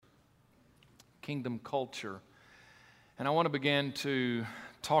kingdom culture. And I want to begin to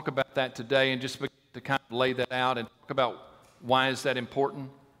talk about that today and just begin to kind of lay that out and talk about why is that important.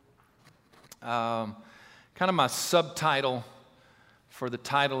 Kind of my subtitle for the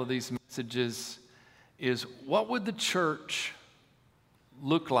title of these messages is, what would the church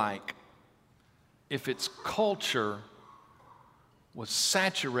look like if its culture was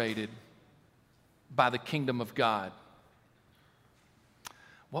saturated by the kingdom of God?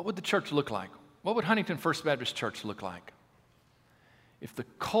 What would the church look like? What would Huntington First Baptist Church look like if the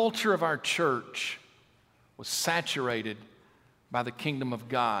culture of our church was saturated by the kingdom of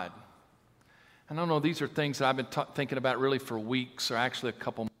God? I don't know, these are things that I've been thinking about really for weeks, or actually a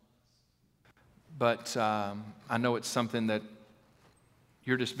couple months. But I know it's something that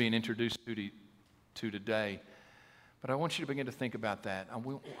you're just being introduced to today. But I want you to begin to think about that. I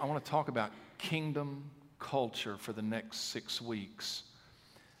want to talk about kingdom culture for the next 6 weeks.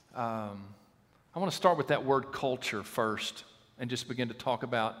 I want to start with that word culture first and just begin to talk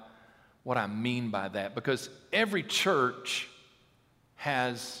about what I mean by that. Because every church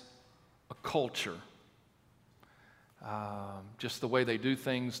has a culture. Just the way they do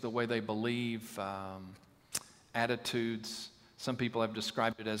things, the way they believe, attitudes. Some people have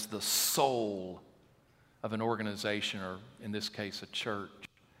described it as the soul of an organization, or in this case, a church.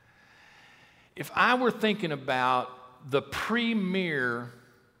 If I were thinking about the premier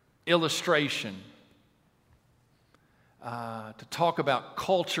illustration to talk about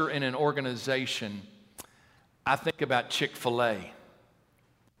culture in an organization, I think about Chick-fil-A.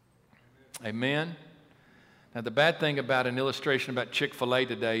 Amen? Now, the bad thing about an illustration about Chick-fil-A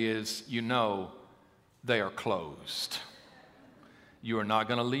today is, they are closed. You are not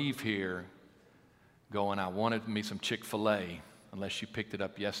going to leave here going, I wanted me some Chick-fil-A, unless you picked it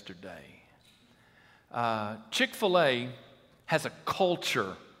up yesterday. Chick-fil-A has a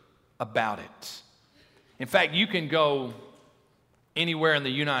culture about it. In fact, you can go anywhere in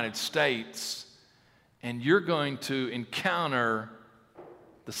the United States and you're going to encounter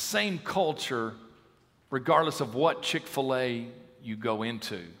the same culture regardless of what Chick-fil-A you go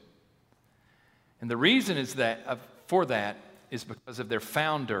into. And the reason is for that is because of their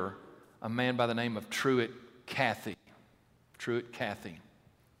founder, a man by the name of Truett Cathy. Truett Cathy.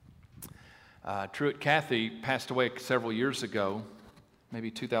 Truett Cathy passed away several years ago, maybe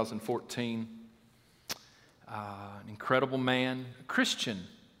 2014. An incredible man, a Christian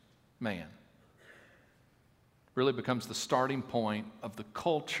man. Really becomes the starting point of the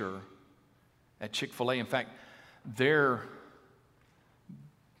culture at Chick-fil-A. In fact, their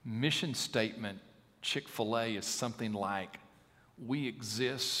mission statement, Chick-fil-A, is something like, we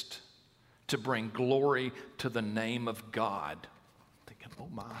exist to bring glory to the name of God. I'm thinking, oh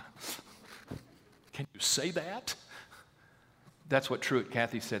my, can you say that? That's what Truett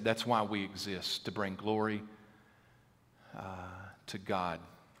Cathy said. That's why we exist, to bring glory to God.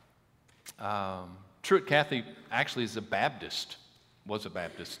 Truett Cathy actually is a Baptist, was a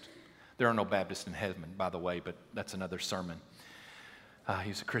Baptist. There are no Baptists in heaven, by the way, but that's another sermon.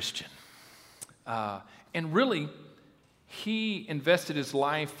 He's a Christian. And really, he invested his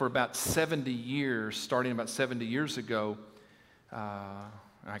life for about 70 years, starting about 70 years ago,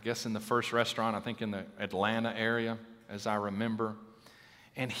 I guess in the first restaurant, I think in the Atlanta area, as I remember.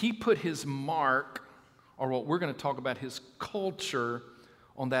 And he put his mark, or what we're going to talk about, his culture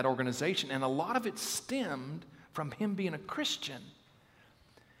on that organization. And a lot of it stemmed from him being a Christian.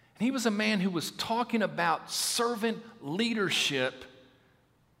 And he was a man who was talking about servant leadership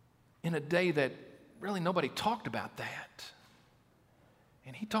in a day that really nobody talked about that.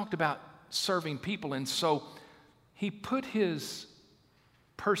 And he talked about serving people. And so he put his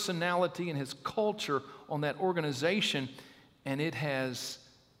personality and his culture on that organization, and it has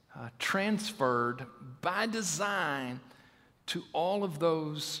transferred by design to all of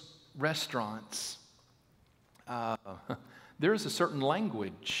those restaurants. There is a certain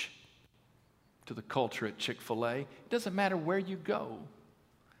language to the culture at Chick-fil-A. It doesn't matter where you go.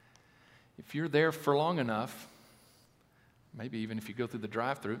 If you're there for long enough, maybe even if you go through the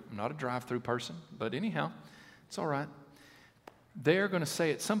drive-thru, I'm not a drive-thru person, but anyhow, it's all right. They're going to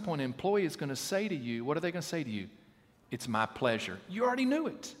say, at some point, an employee is going to say to you, what are they going to say to you? It's my pleasure. You already knew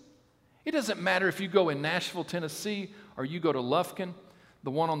it. It doesn't matter if you go in Nashville, Tennessee, or you go to Lufkin,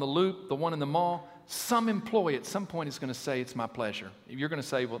 the one on the Loop, the one in the mall. Some employee at some point is going to say, it's my pleasure. You're going to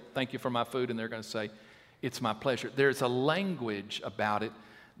say, well, thank you for my food, and they're going to say, it's my pleasure. There's a language about it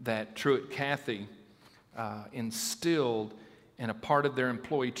that Truett Cathy instilled, and a part of their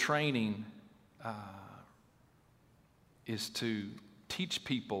employee training is to teach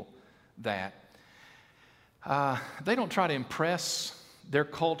people that. They don't try to impress their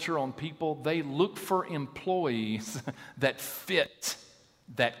culture on people, they look for employees that fit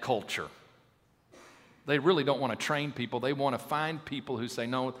that culture. They really don't want to train people. They want to find people who say,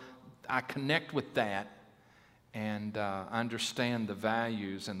 no, I connect with that, and I understand the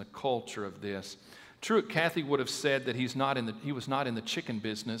values and the culture of this. Truett Cathy would have said that he was not in the chicken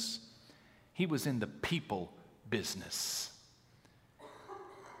business. He was in the people business.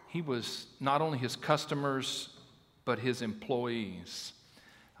 He was not only his customers, but his employees.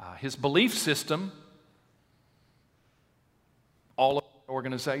 His belief system, all of the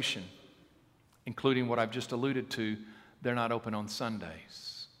organization, including what I've just alluded to, they're not open on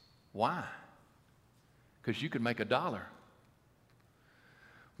Sundays. Why? Because you could make $1.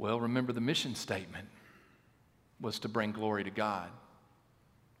 Well, remember the mission statement was to bring glory to God.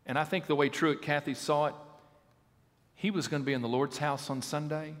 And I think the way Truett Cathy saw it, he was going to be in the Lord's house on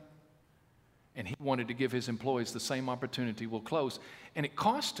Sunday, and he wanted to give his employees the same opportunity. We'll close. And it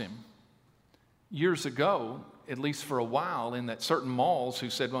cost him years ago, at least for a while, in that certain malls who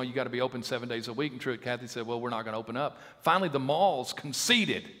said, well, you got to be open 7 days a week. And Truett Cathy said, well, we're not going to open up. Finally, the malls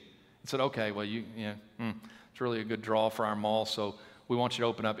conceded and said, okay, well, it's really a good draw for our mall, so we want you to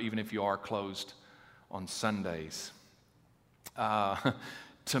open up even if you are closed on Sundays.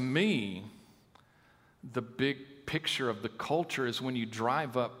 To me, the big picture of the culture is when you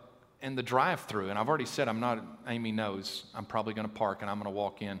drive up in the drive-through, and I've already said Amy knows, I'm probably going to park and I'm going to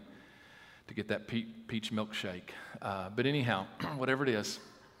walk in to get that peach milkshake. But anyhow, whatever it is,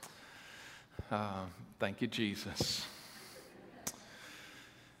 thank you, Jesus.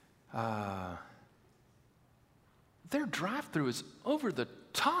 Their drive-through is over the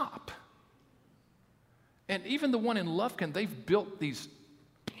top. And even the one in Lufkin, they've built these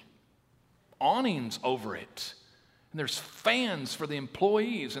awnings over it. And there's fans for the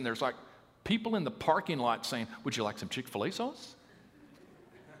employees, and there's like people in the parking lot saying, would you like some Chick-fil-A sauce?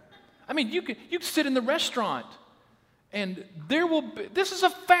 I mean, you could sit in the restaurant, and this is a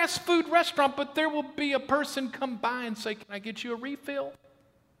fast food restaurant, but there will be a person come by and say, can I get you a refill?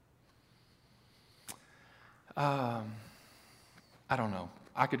 I don't know.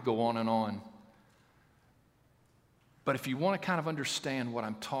 I could go on and on. But if you want to kind of understand what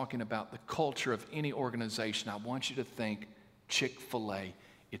I'm talking about, the culture of any organization, I want you to think Chick-fil-A.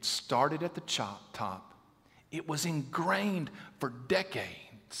 It started at the top. It was ingrained for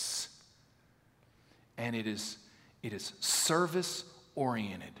decades. And it is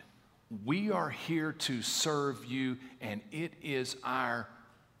service-oriented. We are here to serve you, and it is our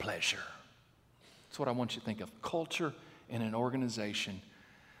pleasure. That's what I want you to think of. Culture in an organization,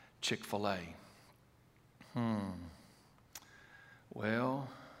 Chick-fil-A. Well,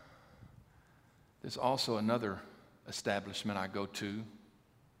 there's also another establishment I go to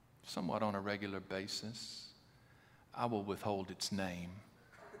somewhat on a regular basis. I will withhold its name.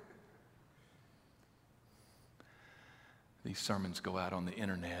 These sermons go out on the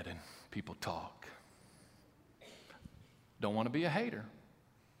internet and people talk. Don't want to be a hater.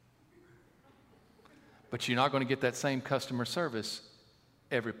 But you're not going to get that same customer service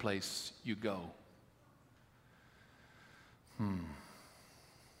every place you go.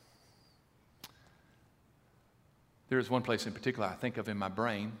 There is one place in particular I think of in my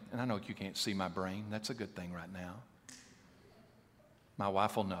brain, and I know you can't see my brain. That's a good thing right now. My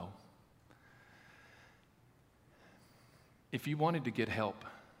wife will know. If you wanted to get help,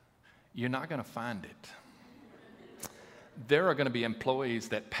 you're not going to find it. There are going to be employees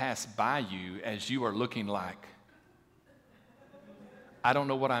that pass by you as you are looking like, I don't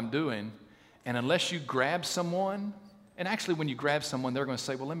know what I'm doing. And unless you grab someone, and actually when you grab someone, they're going to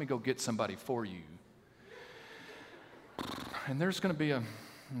say, well, let me go get somebody for you. And there's going to be an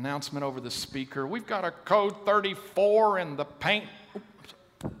announcement over the speaker. We've got a code 34 in the paint.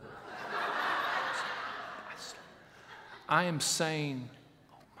 I am saying,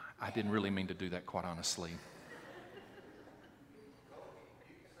 I didn't really mean to do that, quite honestly.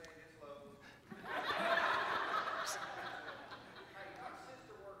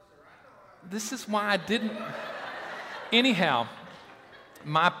 This is why I didn't. Anyhow,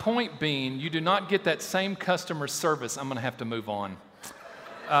 my point being, you do not get that same customer service. I'm going to have to move on.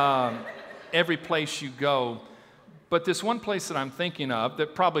 Every place you go. But this one place that I'm thinking of,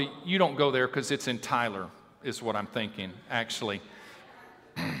 that probably you don't go there because it's in Tyler, is what I'm thinking, actually.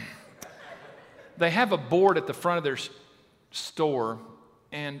 They have a board at the front of their store,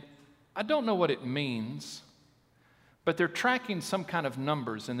 and I don't know what it means, but they're tracking some kind of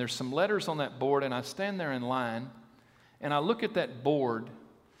numbers, and there's some letters on that board, and I stand there in line, and I look at that board,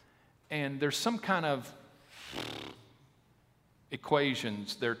 and there's some kind of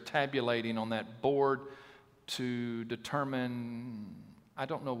equations they're tabulating on that board to determine I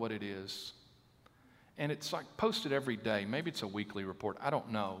don't know what it is. And it's like posted every day. Maybe it's a weekly report. I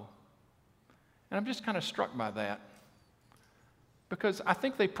don't know. And I'm just kind of struck by that. Because I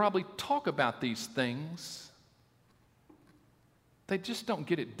think they probably talk about these things. They just don't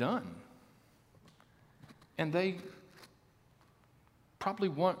get it done. And they probably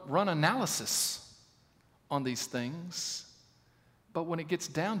run analysis on these things. But when it gets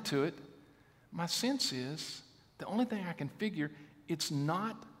down to it, my sense is the only thing I can figure, it's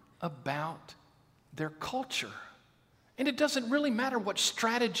not about their culture. And it doesn't really matter what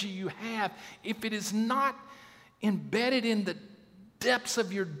strategy you have if it is not embedded in the depths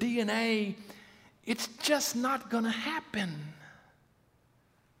of your DNA. It's just not going to happen.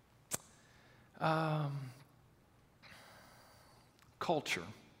 Culture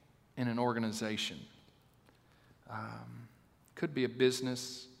in an organization. Could be a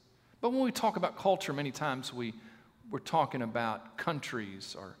business. But when we talk about culture, many times we're talking about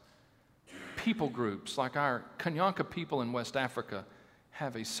countries or people groups. Like our Kanyanka people in West Africa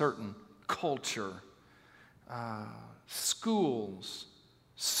have a certain culture. Schools,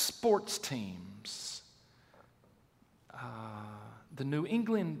 sports teams, the New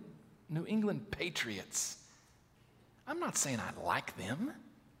England Patriots. I'm not saying I like them.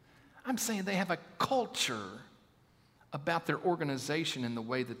 I'm saying they have a culture about their organization and the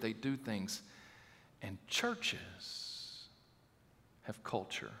way that they do things. And churches have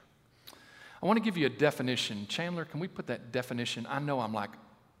culture. I want to give you a definition. Chandler, can we put that definition? I know I'm like,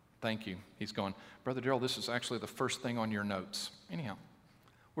 thank you. He's going, Brother Darrell, this is actually the first thing on your notes. Anyhow,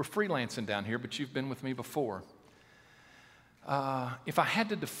 we're freelancing down here, but you've been with me before. If I had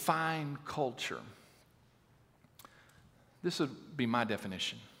to define culture, this would be my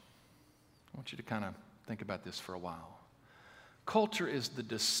definition. I want you to kind of think about this for a while. Culture is the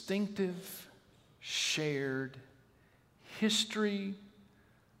distinctive, shared history,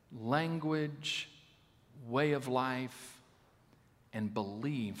 language, way of life, and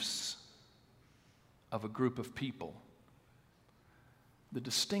beliefs of a group of people. The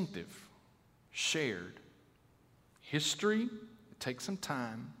distinctive, shared history, it takes some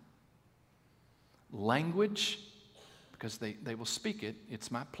time. Language, because they will speak it.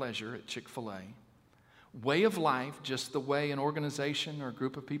 It's my pleasure at Chick-fil-A. Way of life, just the way an organization or a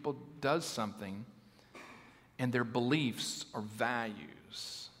group of people does something. And their beliefs or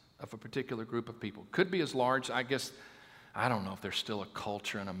values of a particular group of people. Could be as large, I guess, I don't know if there's still a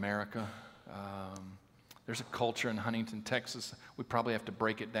culture in America. There's a culture in Huntington, Texas. We probably have to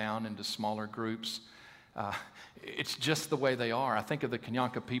break it down into smaller groups. It's just the way they are. I think of the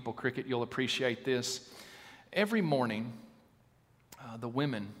Kanyanka people, Cricket, you'll appreciate this. Every morning, the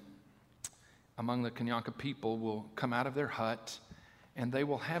women among the Kanyanka people will come out of their hut and they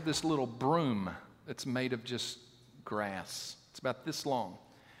will have this little broom that's made of just grass. It's about this long.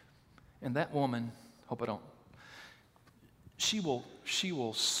 And that woman, hope I don't, she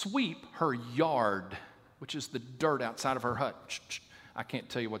will sweep her yard, which is the dirt outside of her hut. I can't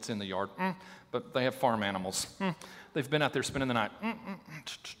tell you what's in the yard, but they have farm animals. They've been out there spending the night.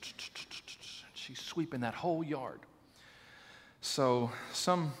 She's sweeping that whole yard. So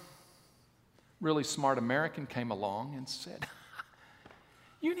some really smart American came along and said,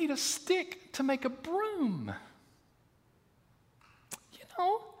 you need a stick to make a broom. You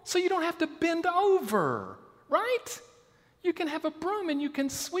know, so you don't have to bend over, right? You can have a broom and you can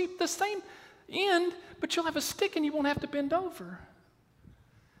sweep the same end, but you'll have a stick and you won't have to bend over.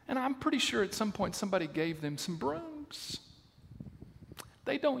 And I'm pretty sure at some point somebody gave them some brooms.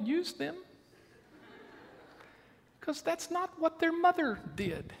 They don't use them because that's not what their mother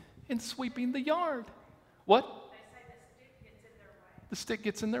did in sweeping the yard. What? They say the stick gets in their way. The stick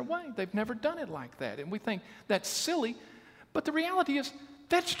gets in their way. They've never done it like that. And we think that's silly, but the reality is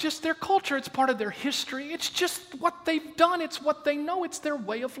that's just their culture. It's part of their history. It's just what they've done. It's what they know. It's their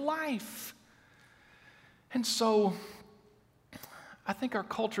way of life. And so I think our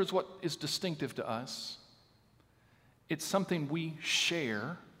culture is what is distinctive to us. It's something we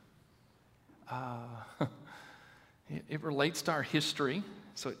share. It relates to our history,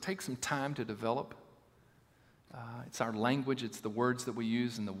 so it takes some time to develop. It's our language. It's the words that we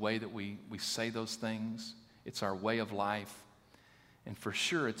use and the way that we say those things. It's our way of life. And for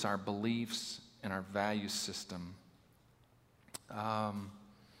sure, it's our beliefs and our value system.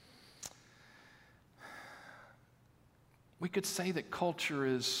 We could say that culture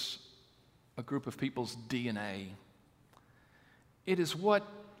is a group of people's DNA. It is what,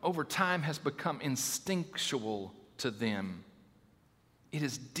 over time, has become instinctual to them. It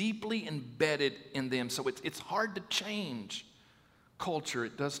is deeply embedded in them, so it's hard to change culture.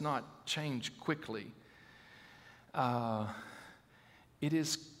 It does not change quickly. it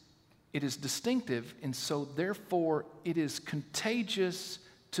is distinctive, and so therefore it is contagious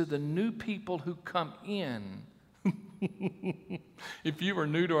to the new people who come in. If you were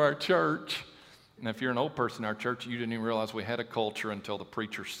new to our church, and if you're an old person in our church, you didn't even realize we had a culture until the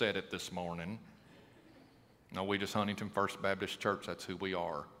preacher said it this morning. No, we just Huntington First Baptist Church, that's who we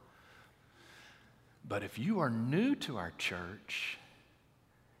are. But if you are new to our church,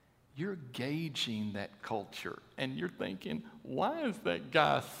 you're gauging that culture, and you're thinking, why is that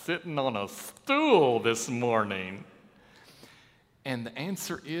guy sitting on a stool this morning? And the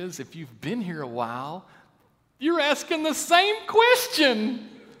answer is, if you've been here a while, you're asking the same question.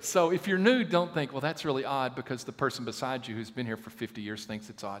 So if you're new, don't think, well, that's really odd, because the person beside you who's been here for 50 years thinks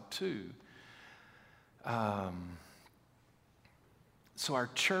it's odd too. So our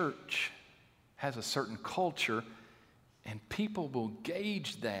church has a certain culture, and people will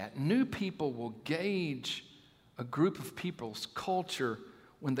gauge that. New people will gauge a group of people's culture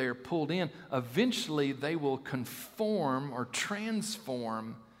when they are pulled in. Eventually, they will conform or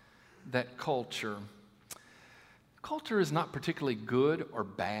transform that culture. Culture is not particularly good or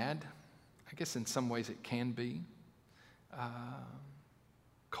bad. I guess in some ways it can be.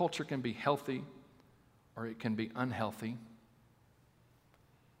 Culture can be healthy or it can be unhealthy.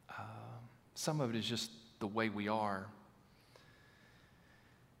 Some of it is just the way we are.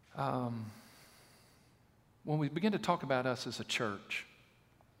 When we begin to talk about us as a church,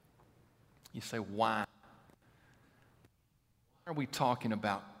 you say, why? Why are we talking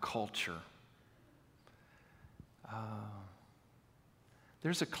about culture?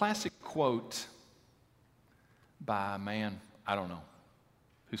 There's a classic quote by a man, I don't know,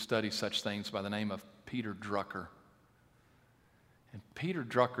 who studies such things by the name of Peter Drucker. And Peter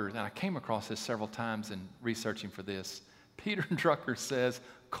Drucker, and I came across this several times in researching for this, Peter Drucker says,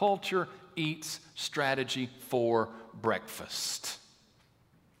 culture eats strategy for breakfast.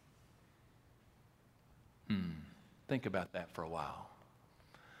 Think about that for a while.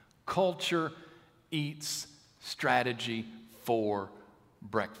 Culture eats strategy for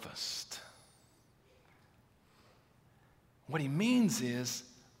breakfast. What he means is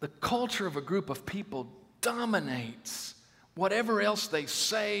the culture of a group of people dominates whatever else they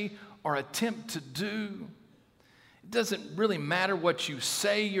say or attempt to do. It doesn't really matter what you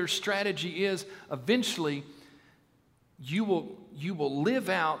say your strategy is. Eventually, you will live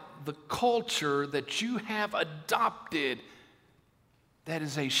out the culture that you have adopted, that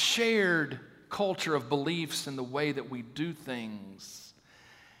is a shared culture of beliefs in the way that we do things.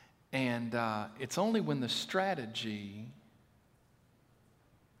 And it's only when the strategy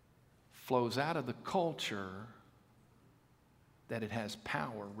flows out of the culture that it has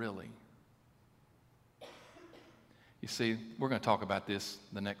power, really. You see, we're going to talk about this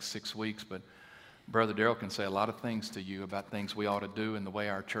the next 6 weeks, but Brother Darrell can say a lot of things to you about things we ought to do and the way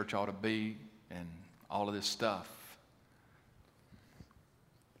our church ought to be and all of this stuff.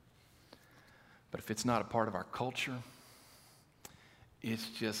 But if it's not a part of our culture, it's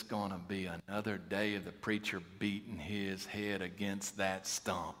just going to be another day of the preacher beating his head against that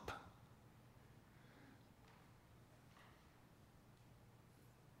stump.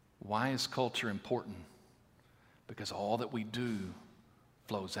 Why is culture important? Because all that we do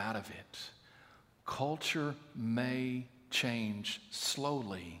flows out of it. Culture may change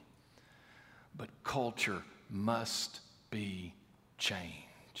slowly, but culture must be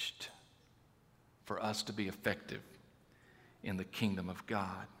changed for us to be effective in the kingdom of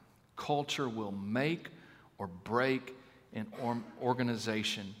God. Culture will make or break an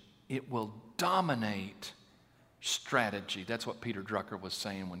organization. It will dominate strategy. That's what Peter Drucker was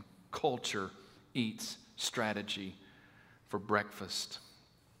saying when culture eats strategy for breakfast.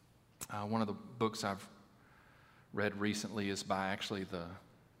 One of the books I've read recently is by actually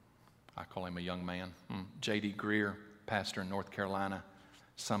I call him a young man, J.D. Greer, pastor in North Carolina,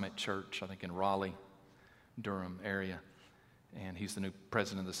 Summit Church, I think in Raleigh, Durham area. And he's the new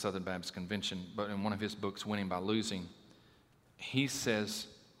president of the Southern Baptist Convention. But in one of his books, Winning by Losing, he says,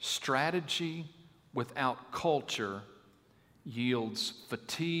 strategy without culture yields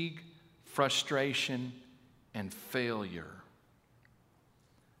fatigue, frustration, and failure.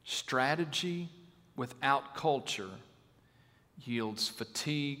 Strategy without culture yields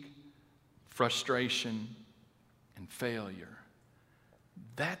fatigue, frustration, and failure.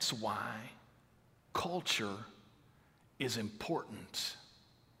 That's why culture is important.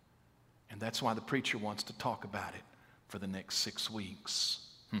 And that's why the preacher wants to talk about it for the next 6 weeks.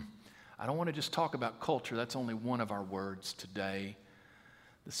 I don't want to just talk about culture. That's only one of our words today.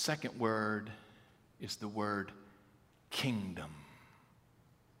 The second word is the word kingdom.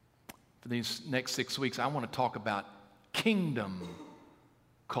 For these next 6 weeks, I want to talk about kingdom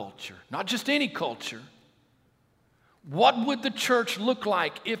culture, not just any culture. What would the church look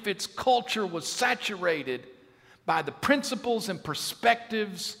like if its culture was saturated by the principles and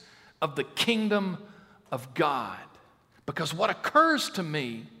perspectives of the kingdom of God? Because what occurs to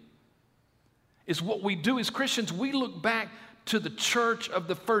me is what we do as Christians, we look back to the church of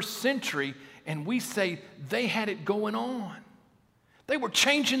the first century and we say they had it going on. They were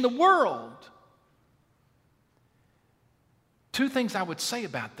changing the world. Two things I would say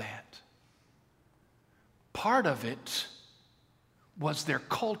about that. Part of it was their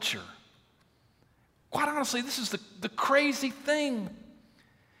culture. Quite honestly, this is the crazy thing.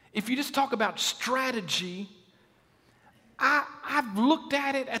 If you just talk about strategy, I've looked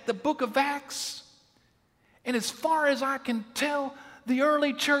at it at the book of Acts, and as far as I can tell, the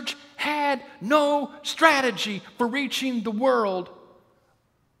early church had no strategy for reaching the world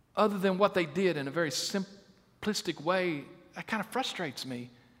other than what they did in a very simplistic way. That kind of frustrates me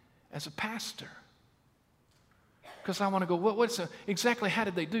as a pastor. Because I want to go, exactly how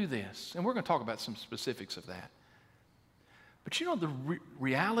did they do this? And we're going to talk about some specifics of that. But you know the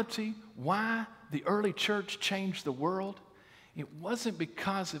reality why the early church changed the world? It wasn't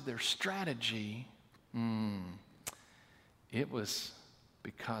because of their strategy. It was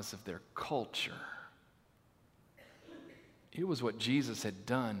because of their culture. It was what Jesus had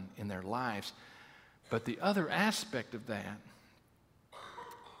done in their lives. But the other aspect of that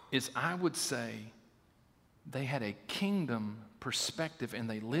is, I would say, they had a kingdom perspective and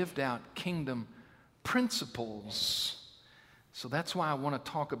they lived out kingdom principles. So that's why I want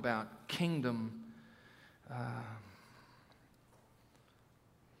to talk about kingdom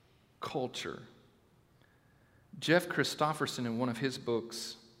culture. Jeff Christopherson, in one of his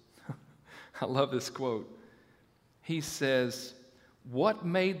books, I love this quote. He says, "What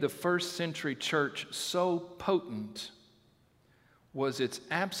made the first century church so potent was its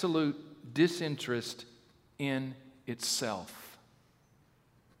absolute disinterest in itself."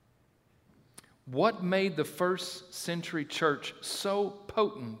 What made the first century church so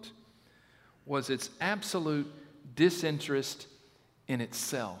potent was its absolute disinterest in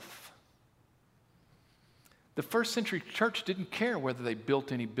itself. The first century church didn't care whether they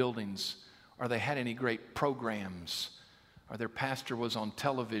built any buildings or they had any great programs or their pastor was on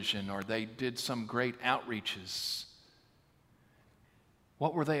television or they did some great outreaches.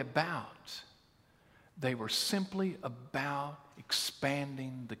 What were they about? They were simply about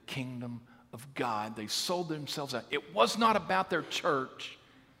expanding the kingdom of God. They sold themselves out. It was not about their church.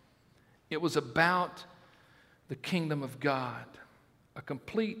 It was about the kingdom of God. A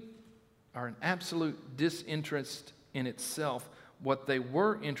complete or an absolute disinterest in itself. What they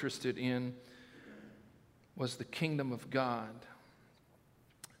were interested in was the kingdom of God.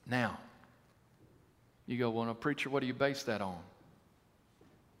 Now, you go, well, no, preacher, what do you base that on?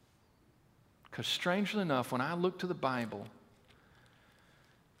 Because strangely enough, when I look to the Bible,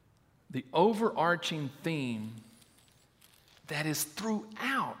 the overarching theme that is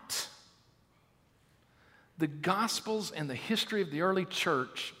throughout the Gospels and the history of the early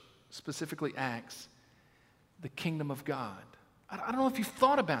church, specifically Acts, the kingdom of God. I don't know if you've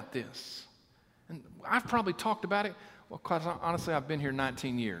thought about this. And I've probably talked about it. Well, quite honestly, I've been here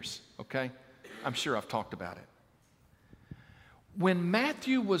 19 years, okay? I'm sure I've talked about it. When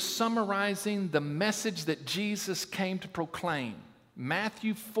Matthew was summarizing the message that Jesus came to proclaim,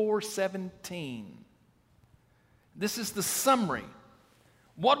 Matthew 4:17, this is the summary.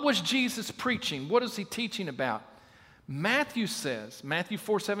 What was Jesus preaching? What is he teaching about? Matthew says, Matthew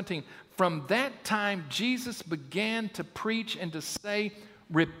 4:17, from that time Jesus began to preach and to say,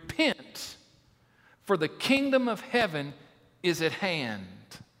 repent, for the kingdom of heaven is at hand.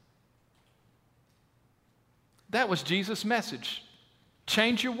 That was Jesus' message.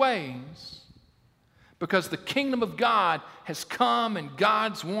 Change your ways, because the kingdom of God has come and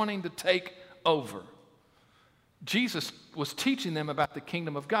God's wanting to take over. Jesus was teaching them about the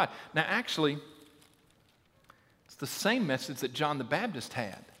kingdom of God. Now, actually, it's the same message that John the Baptist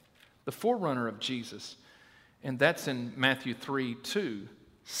had, the forerunner of Jesus. And that's in Matthew 3:2.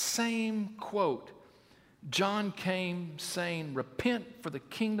 Same quote. John came saying, repent, for the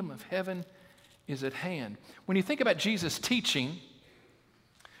kingdom of heaven is at hand. When you think about Jesus' teaching,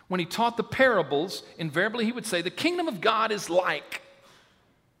 when he taught the parables, invariably he would say, the kingdom of God is like.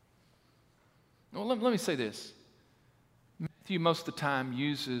 Well, let me say this. Matthew most of the time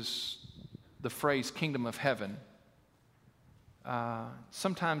uses the phrase kingdom of heaven.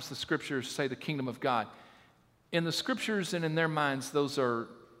 Sometimes the scriptures say the kingdom of God. In the scriptures and in their minds, those are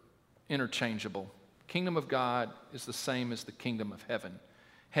interchangeable. Kingdom of God is the same as the kingdom of heaven.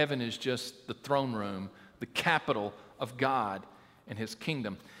 Heaven is just the throne room, the capital of God. and his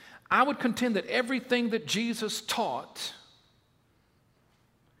kingdom. I would contend that everything that Jesus taught,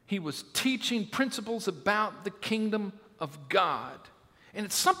 he was teaching principles about the kingdom of God. And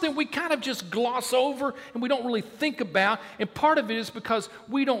it's something we kind of just gloss over and we don't really think about. And part of it is because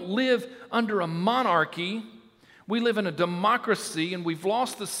we don't live under a monarchy. We live in a democracy, and we've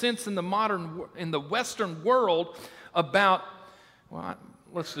lost the sense in the Western world about, well,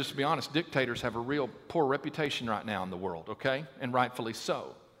 let's just be honest, dictators have a real poor reputation right now in the world, okay? And rightfully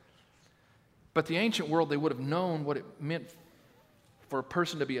so. But the ancient world, they would have known what it meant for a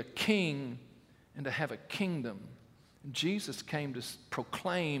person to be a king and to have a kingdom. And Jesus came to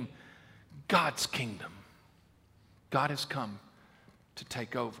proclaim God's kingdom. God has come to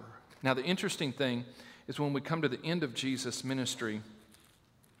take over. Now, the interesting thing is when we come to the end of Jesus' ministry,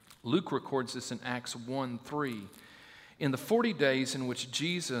 Luke records this in Acts 1:3. In the 40 days in which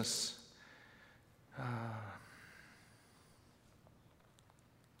Jesus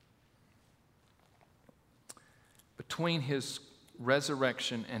between his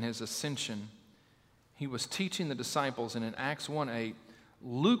resurrection and his ascension, he was teaching the disciples, and in Acts 1:8,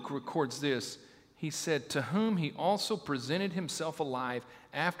 Luke records this. He said, to whom he also presented himself alive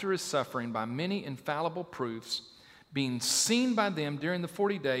after his suffering by many infallible proofs, being seen by them during the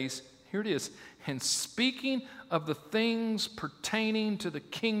 40 days, here it is, and speaking of the things pertaining to the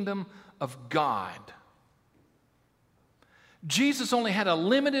kingdom of God. Jesus only had a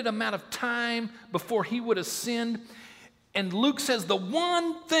limited amount of time before he would ascend. And Luke says the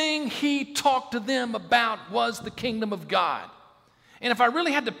one thing he talked to them about was the kingdom of God. And if I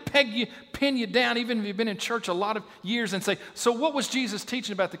really had to pin you down, even if you've been in church a lot of years, and say, so what was Jesus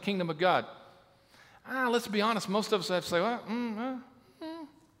teaching about the kingdom of God? Let's be honest, most of us have to say, well,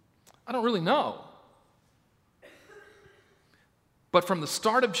 I don't really know. But from the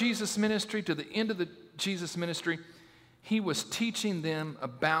start of Jesus' ministry to the end of Jesus' ministry, he was teaching them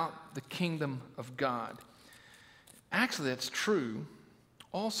about the kingdom of God. Actually, that's true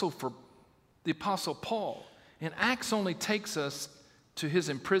also for the Apostle Paul. And Acts only takes us to his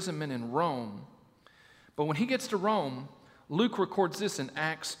imprisonment in Rome. But when he gets to Rome, Luke records this in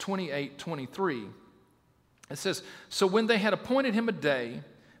Acts 28:23. It says, so when they had appointed him a day,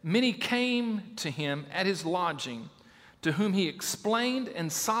 many came to him at his lodging, to whom he explained and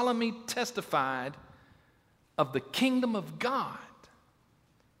solemnly testified of the kingdom of God,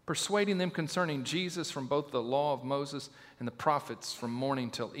 persuading them concerning Jesus from both the law of Moses and the prophets from morning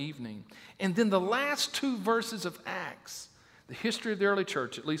till evening. And then the last two verses of Acts, the history of the early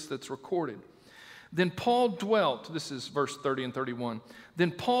church, at least that's recorded. Then Paul dwelt, this is verse 30 and 31,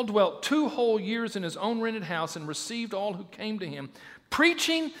 then Paul dwelt 2 whole years in his own rented house and received all who came to him,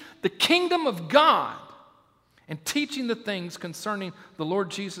 preaching the kingdom of God and teaching the things concerning the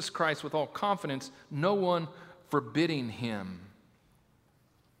Lord Jesus Christ with all confidence, no one forbidding him.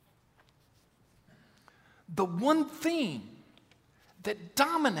 The one thing that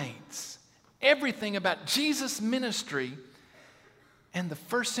dominates everything about Jesus' ministry and the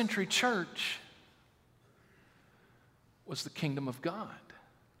first century church was the kingdom of God.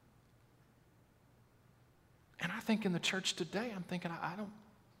 And I think in the church today, I'm thinking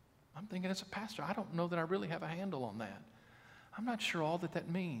as a pastor, I don't know that I really have a handle on that. I'm not sure all that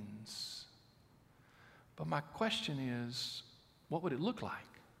means. But my question is, what would it look like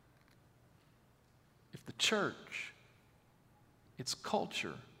if the church, its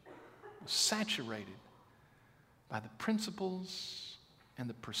culture, was saturated by the principles and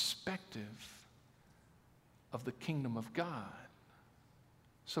the perspective of the kingdom of God?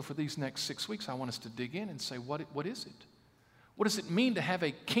 So for these next 6 weeks, I want us to dig in and say, what is it? What does it mean to have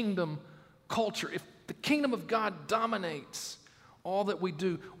a kingdom culture? If the kingdom of God dominates all that we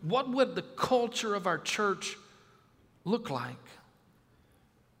do, what would the culture of our church look like?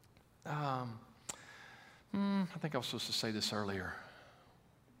 I think I was supposed to say this earlier.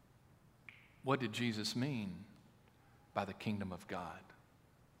 What did Jesus mean by the kingdom of God?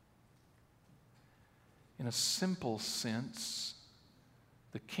 In a simple sense,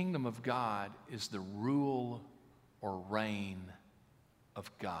 the kingdom of God is the rule or reign of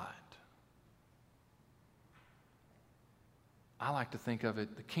God. I like to think of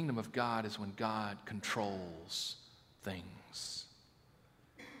it, the kingdom of God is when God controls things.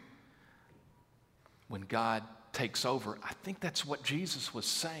 When God takes over. I think that's what Jesus was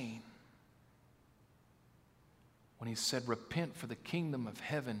saying when he said, repent, for the kingdom of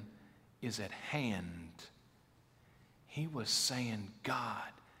heaven is at hand. He was saying, God,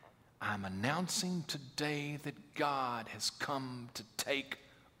 I'm announcing today that God has come to take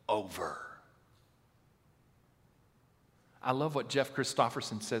over. I love what Jeff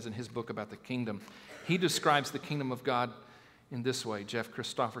Christopherson says in his book about the kingdom. He describes the kingdom of God in this way, Jeff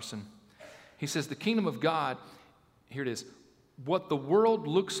Christopherson. He says, the kingdom of God, here it is, what the world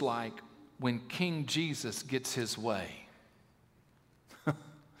looks like when King Jesus gets his way.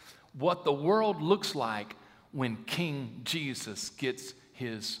 What the world looks like when King Jesus gets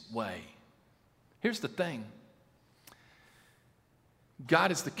his way. Here's the thing.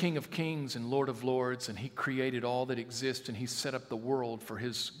 God is the King of kings and Lord of lords, and he created all that exists, and he set up the world for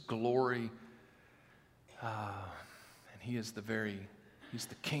his glory. And he's the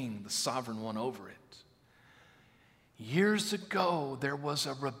king, the sovereign one over it. Years ago, there was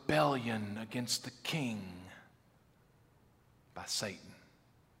a rebellion against the king by Satan.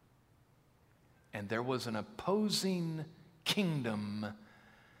 And there was an opposing kingdom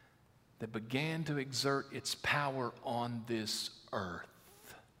that began to exert its power on this earth.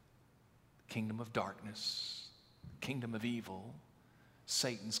 The kingdom of darkness, the kingdom of evil,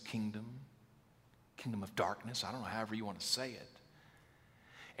 Satan's kingdom of darkness, I don't know, however you want to say it.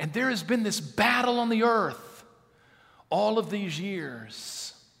 And there has been this battle on the earth all of these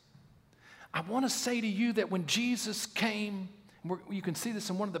years. I want to say to you that when Jesus came, you can see this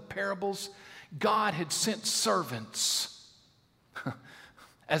in one of the parables, God had sent servants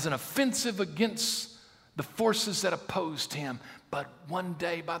as an offensive against the forces that opposed him. But one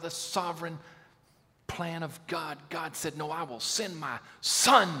day, by the sovereign plan of God, God said, no, I will send my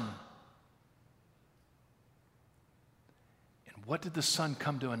son. And what did the son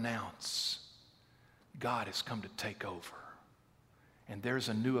come to announce? God has come to take over. And there's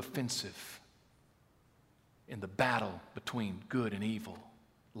a new offensive in the battle between good and evil,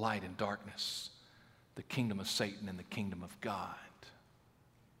 light and darkness, the kingdom of Satan and the kingdom of God.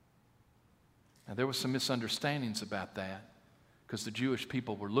 Now, there were some misunderstandings about that because the Jewish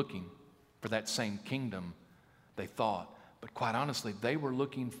people were looking for that same kingdom, they thought. But quite honestly, they were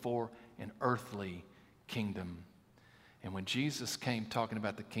looking for an earthly kingdom. And when Jesus came talking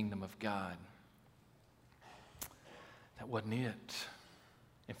about the kingdom of God, that wasn't it.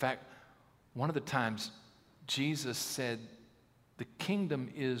 In fact, one of the times Jesus said, the kingdom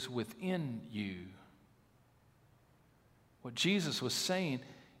is within you. What Jesus was saying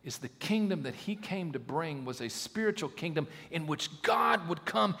is the kingdom that he came to bring was a spiritual kingdom in which God would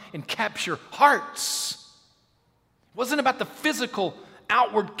come and capture hearts. It wasn't about the physical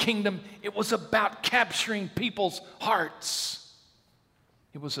outward kingdom. It was about capturing people's hearts.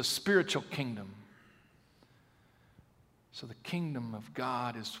 It was a spiritual kingdom. So the kingdom of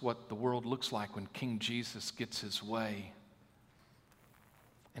God is what the world looks like when King Jesus gets his way.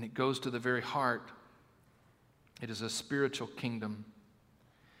 And it goes to the very heart. It is a spiritual kingdom.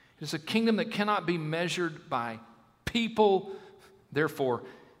 It is a kingdom that cannot be measured by people. Therefore,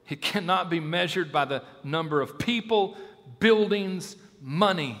 it cannot be measured by the number of people, buildings,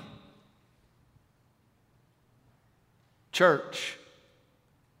 money. Church,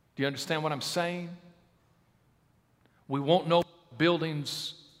 do you understand what I'm saying? We won't know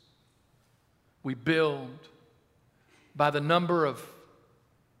buildings we build by the number of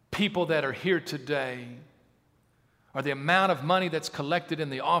people that are here today or the amount of money that's collected in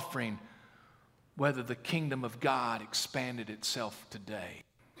the offering, whether the kingdom of God expanded itself today.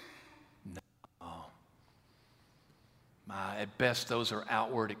 No. At best, those are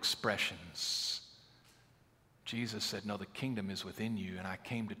outward expressions. Jesus said, no, the kingdom is within you, and I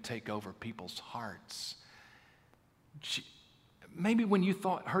came to take over people's hearts. Maybe when you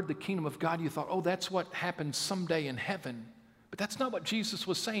heard the kingdom of God, you thought, oh, that's what happens someday in heaven. But that's not what Jesus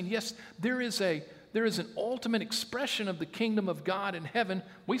was saying. Yes, there is an ultimate expression of the kingdom of God in heaven.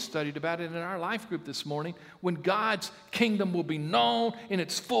 We studied about it in our life group this morning, when God's kingdom will be known in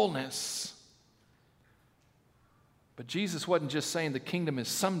its fullness. But Jesus wasn't just saying the kingdom is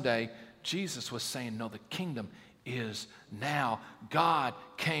someday. Jesus was saying, no, the kingdom is now. God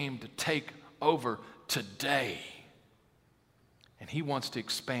came to take over today. And he wants to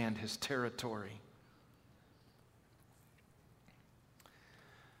expand his territory.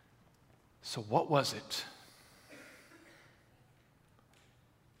 So what was it?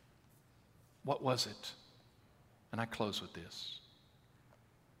 What was it? And I close with this.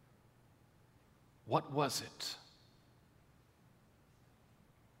 What was it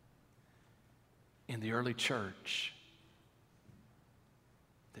in the early church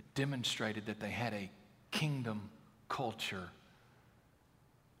that demonstrated that they had a kingdom culture,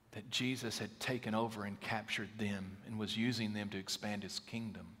 that Jesus had taken over and captured them and was using them to expand his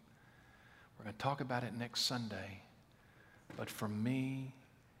kingdom? We're going to talk about it next Sunday. But for me,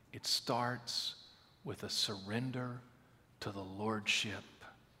 it starts with a surrender to the lordship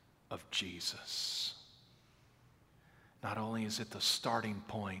of Jesus. Not only is it the starting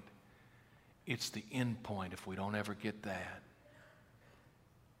point, it's the end point if we don't ever get that.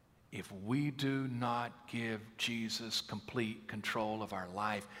 if we do not give Jesus complete control of our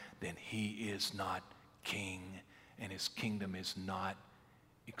life, then he is not king and his kingdom is not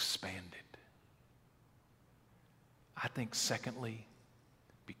expanded. I think secondly,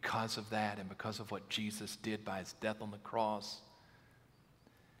 because of that and because of what Jesus did by his death on the cross,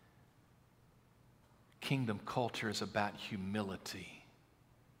 kingdom culture is about humility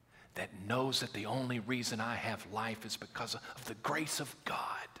that knows that the only reason I have life is because of the grace of God.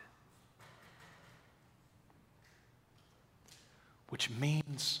 Which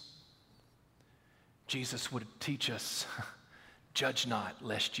means Jesus would teach us, judge not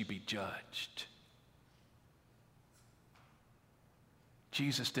lest you be judged.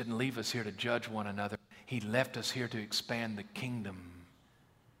 Jesus didn't leave us here to judge one another. He left us here to expand the kingdom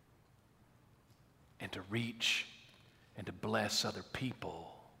and to reach and to bless other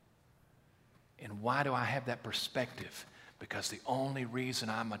people. And why do I have that perspective? Because the only reason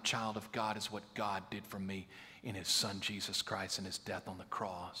I'm a child of God is what God did for me in his Son Jesus Christ and his death on the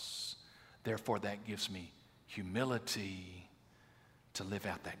cross. Therefore, that gives me humility to live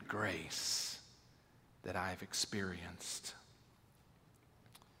out that grace that I've experienced.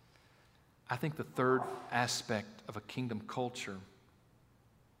 I think the third aspect of a kingdom culture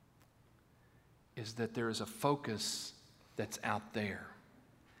is that there is a focus that's out there.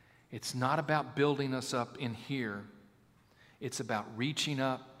 It's not about building us up in here. It's about reaching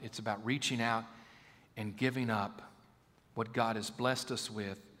up, it's about reaching out and giving up what God has blessed us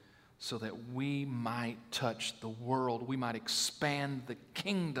with so that we might touch the world, we might expand the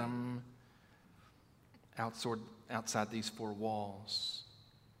kingdom outside these four walls.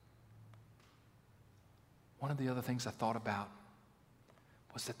 One of the other things I thought about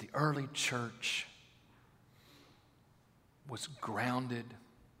was that the early church was grounded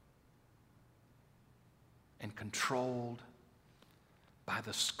and controlled by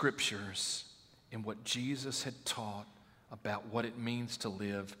the scriptures in what Jesus had taught about what it means to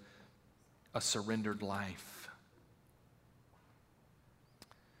live a surrendered life.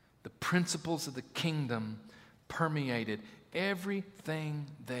 The principles of the kingdom permeated everything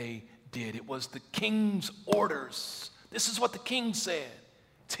they did. It was the king's orders. This is what the king said.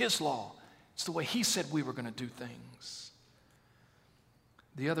 It's his law. It's the way he said we were going to do things.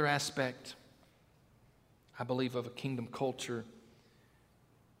 The other aspect, I believe, of a kingdom culture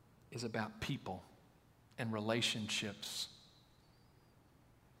is about people and relationships.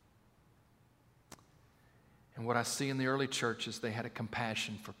 And what I see in the early church is they had a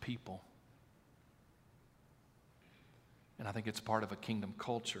compassion for people. And I think it's part of a kingdom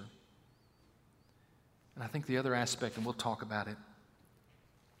culture. And I think the other aspect, and we'll talk about it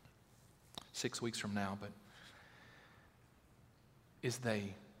 6 weeks from now, but is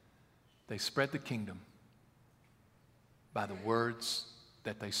they spread the kingdom by the words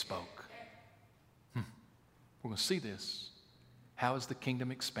that they spoke. We're going to see this. How is the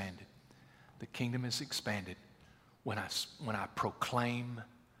kingdom expanded? The kingdom is expanded when I proclaim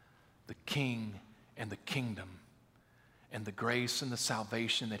the King and the kingdom and the grace and the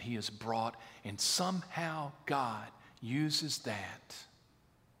salvation that he has brought, and somehow God uses that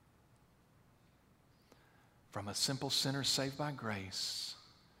from a simple sinner saved by grace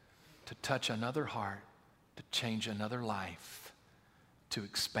to touch another heart, to change another life, to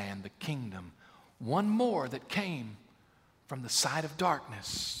expand the kingdom. One more that came from the side of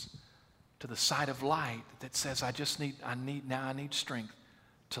darkness to the side of light that says, I need strength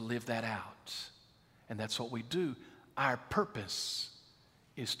to live that out. And that's what we do. Our purpose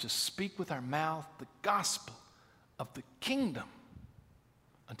is to speak with our mouth the gospel of the kingdom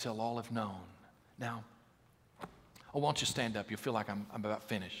until all have known. Now, I want you to stand up. You'll feel like I'm about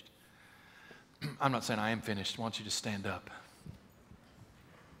finished. I'm not saying I am finished. I want you to stand up.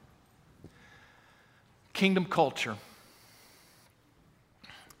 Kingdom culture.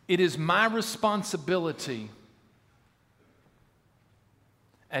 It is my responsibility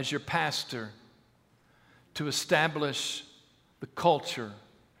as your pastor to establish the culture,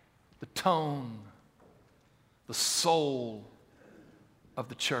 the tone, the soul of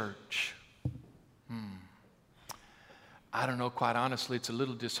the church. I don't know, quite honestly, it's a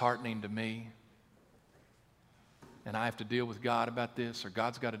little disheartening to me. And I have to deal with God about this, or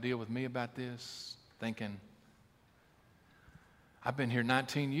God's got to deal with me about this, thinking, I've been here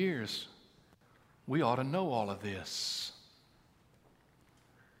 19 years. We ought to know all of this.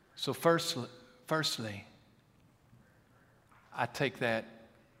 So firstly, I take that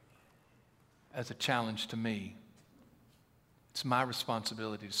as a challenge to me. It's my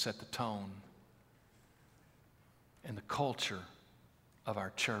responsibility to set the tone and the culture of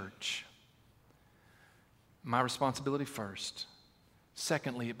our church. My responsibility first.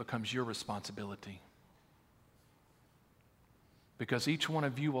 Secondly, it becomes your responsibility. Because each one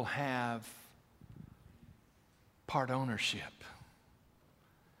of you will have part ownership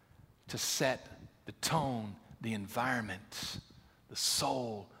to set the tone, the environment, the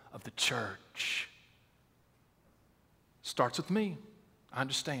soul of the church. Starts with me, I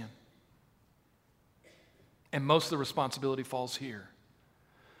understand. And most of the responsibility falls here.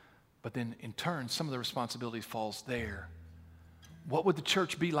 But then in turn, some of the responsibility falls there. What would the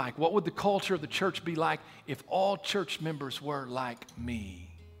church be like? What would the culture of the church be like if all church members were like me?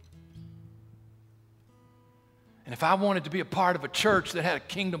 And if I wanted to be a part of a church that had a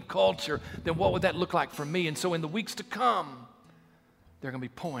kingdom culture, then what would that look like for me? And so in the weeks to come, there are going to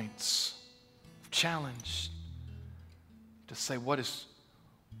be points of challenge to say what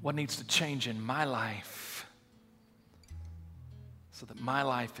needs to change in my life so that my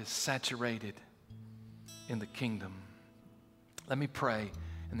life is saturated in the kingdom. Let me pray,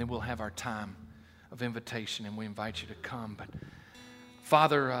 and then we'll have our time of invitation, and we invite you to come. But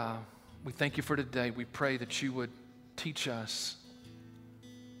Father, we thank you for today. We pray that you would teach us.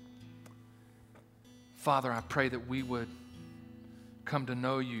 Father, I pray that we would come to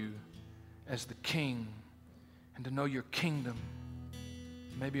know you as the King and to know your kingdom,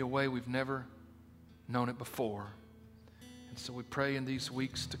 maybe a way we've never known it before. And so we pray in these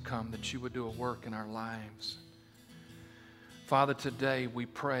weeks to come that you would do a work in our lives. Father, today we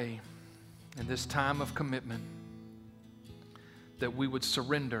pray in this time of commitment that we would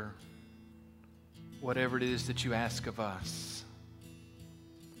surrender whatever it is that you ask of us.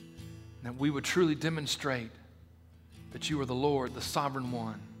 That we would truly demonstrate that you are the Lord, the sovereign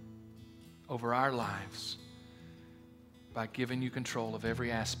one over our lives by giving you control of every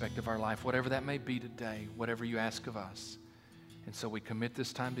aspect of our life, whatever that may be today, whatever you ask of us. And so we commit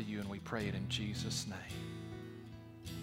this time to you and we pray it in Jesus' name.